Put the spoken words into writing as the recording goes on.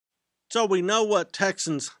So we know what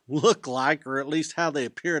Texans look like, or at least how they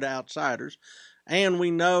appear to outsiders. And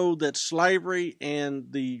we know that slavery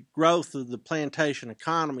and the growth of the plantation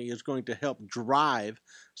economy is going to help drive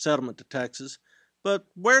settlement to Texas. But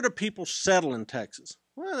where do people settle in Texas?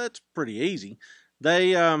 Well, that's pretty easy.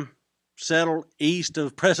 They settle east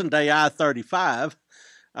of present-day I-35,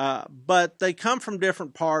 but they come from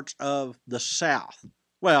different parts of the South.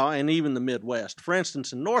 Well, and even the Midwest. For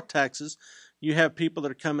instance, in North Texas, you have people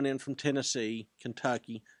that are coming in from Tennessee,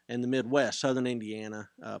 Kentucky, and the Midwest, southern Indiana,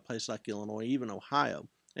 places like Illinois, even Ohio,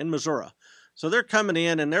 and Missouri. So they're coming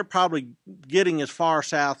in, and they're probably getting as far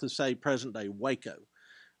south as, say, present-day Waco.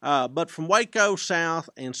 But from Waco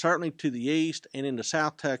south, and certainly to the east and into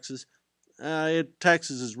South Texas,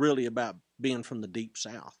 Texas is really about being from the deep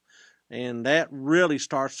South. And that really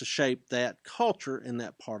starts to shape that culture in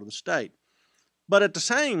that part of the state. But at the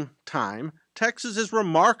same time, Texas is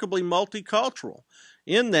remarkably multicultural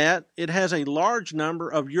in that it has a large number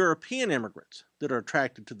of European immigrants that are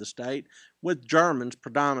attracted to the state, with Germans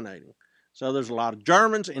predominating. So there's a lot of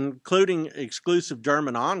Germans, including exclusive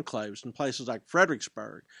German enclaves in places like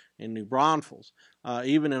Fredericksburg and New Braunfels,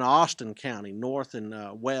 even in Austin County, north and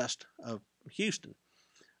west of Houston.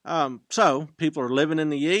 So people are living in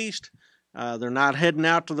the east. They're not heading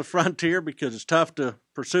out to the frontier because it's tough to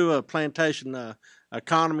pursue a plantation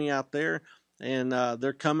economy out there. And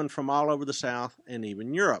they're coming from all over the South and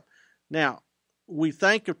even Europe. Now, we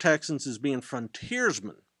think of Texans as being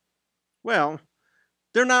frontiersmen. Well,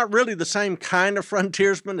 they're not really the same kind of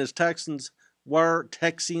frontiersmen as Texians were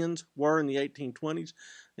in the 1820s.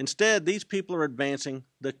 Instead, these people are advancing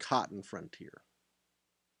the cotton frontier.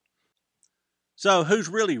 So who's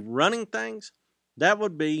really running things? That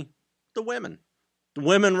would be the women. The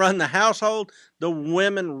women run the household. The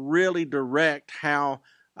women really direct how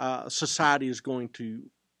society is going to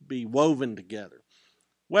be woven together.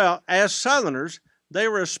 Well, as Southerners, they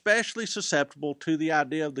were especially susceptible to the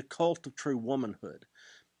idea of the cult of true womanhood.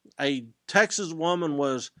 A Texas woman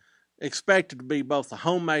was expected to be both a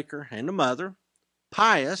homemaker and a mother,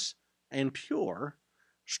 pious and pure,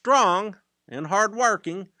 strong and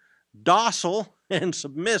hardworking, docile and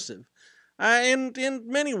submissive, and in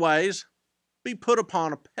many ways be put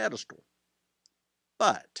upon a pedestal.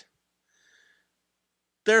 But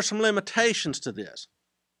there are some limitations to this.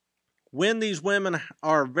 When these women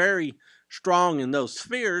are very strong in those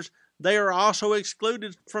spheres, they are also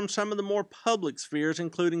excluded from some of the more public spheres,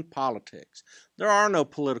 including politics. There are no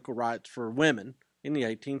political rights for women in the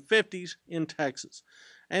 1850s in Texas.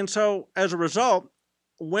 And so, as a result,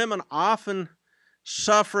 women often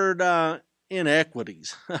suffered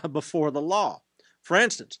inequities before the law. For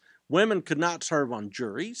instance, women could not serve on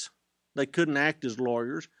juries, they couldn't act as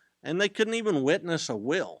lawyers, and they couldn't even witness a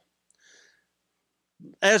will.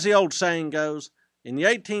 As the old saying goes, in the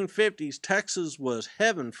 1850s, Texas was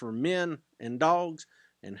heaven for men and dogs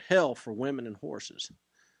and hell for women and horses.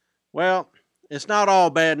 Well, it's not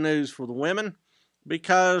all bad news for the women,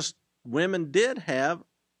 because women did have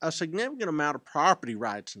a significant amount of property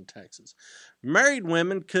rights in Texas. Married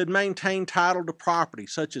women could maintain title to property,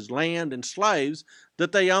 such as land and slaves,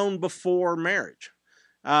 that they owned before marriage.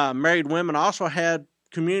 Married women also had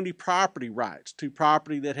community property rights to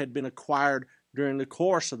property that had been acquired during the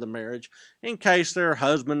course of the marriage in case their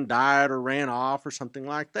husband died or ran off or something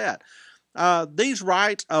like that. These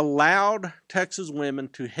rights allowed Texas women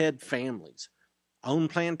to head families, own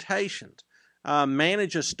plantations,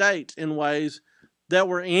 manage estates in ways that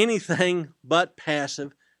were anything but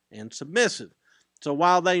passive and submissive. So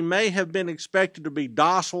while they may have been expected to be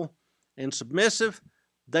docile and submissive,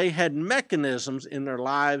 they had mechanisms in their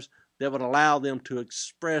lives that would allow them to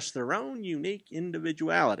express their own unique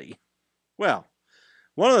individuality. Well,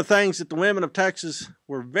 one of the things that the women of Texas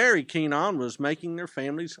were very keen on was helping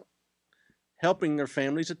their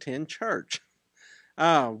families attend church.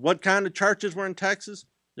 What kind of churches were in Texas?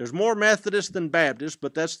 There's more Methodists than Baptists,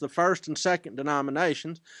 but that's the first and second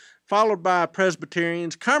denominations, followed by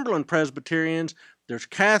Presbyterians, Cumberland Presbyterians. There's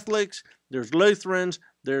Catholics, there's Lutherans,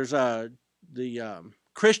 there's the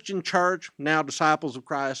Christian Church, now Disciples of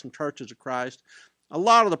Christ and Churches of Christ. A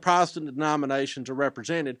lot of the Protestant denominations are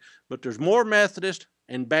represented, but there's more Methodists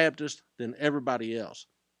and Baptists than everybody else.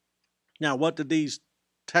 Now, what did these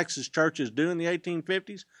Texas churches do in the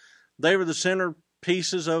 1850s? They were the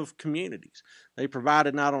centerpieces of communities. They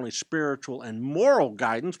provided not only spiritual and moral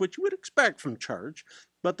guidance, which you would expect from church,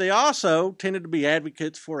 but they also tended to be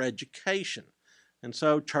advocates for education. And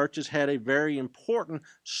so churches had a very important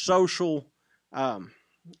social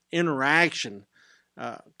interaction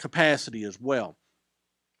capacity as well.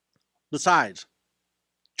 Besides,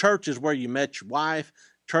 church is where you met your wife.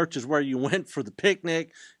 Church is where you went for the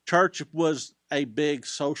picnic. Church was a big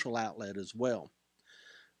social outlet as well.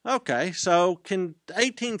 Okay, so can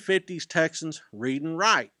 1850s Texans read and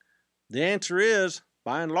write? The answer is,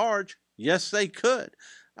 by and large, yes, they could.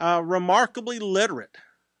 Remarkably literate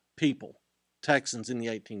people, Texans in the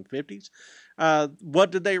 1850s.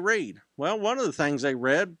 What did they read? Well, one of the things they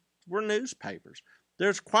read were newspapers.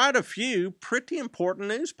 There's quite a few pretty important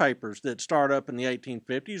newspapers that start up in the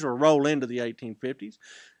 1850s or roll into the 1850s,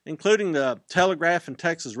 including the Telegraph and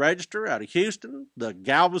Texas Register out of Houston, the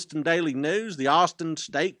Galveston Daily News, the Austin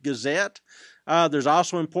State Gazette. There's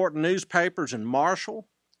also important newspapers in Marshall,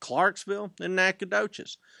 Clarksville, and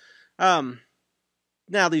Nacogdoches.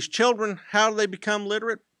 Now, these children, how do they become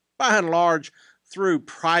literate? By and large, through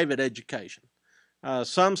private education,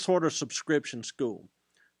 some sort of subscription school.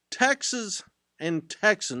 Texas and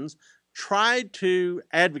Texans tried to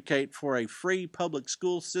advocate for a free public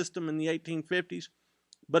school system in the 1850s,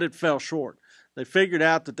 but it fell short. They figured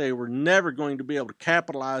out that they were never going to be able to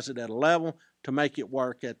capitalize it at a level to make it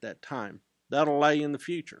work at that time. That'll lay in the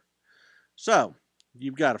future. So,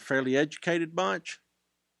 you've got a fairly educated bunch,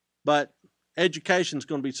 but education is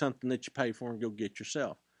going to be something that you pay for and go get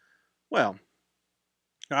yourself. Well,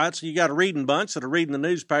 all right, so you got a reading bunch that are reading the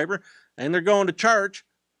newspaper and they're going to church.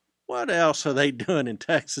 What else are they doing in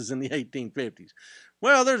Texas in the 1850s?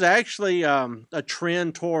 Well, there's actually a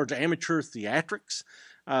trend towards amateur theatrics.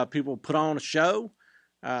 People put on a show.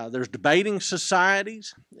 There's debating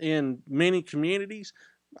societies in many communities.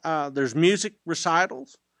 There's music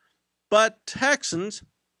recitals. But Texans,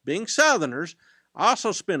 being Southerners,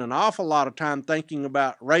 also spend an awful lot of time thinking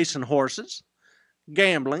about racing horses,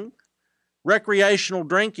 gambling, recreational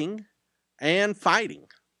drinking, and fighting.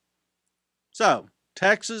 So,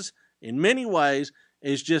 Texas, in many ways,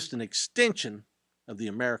 is just an extension of the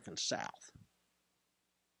American South.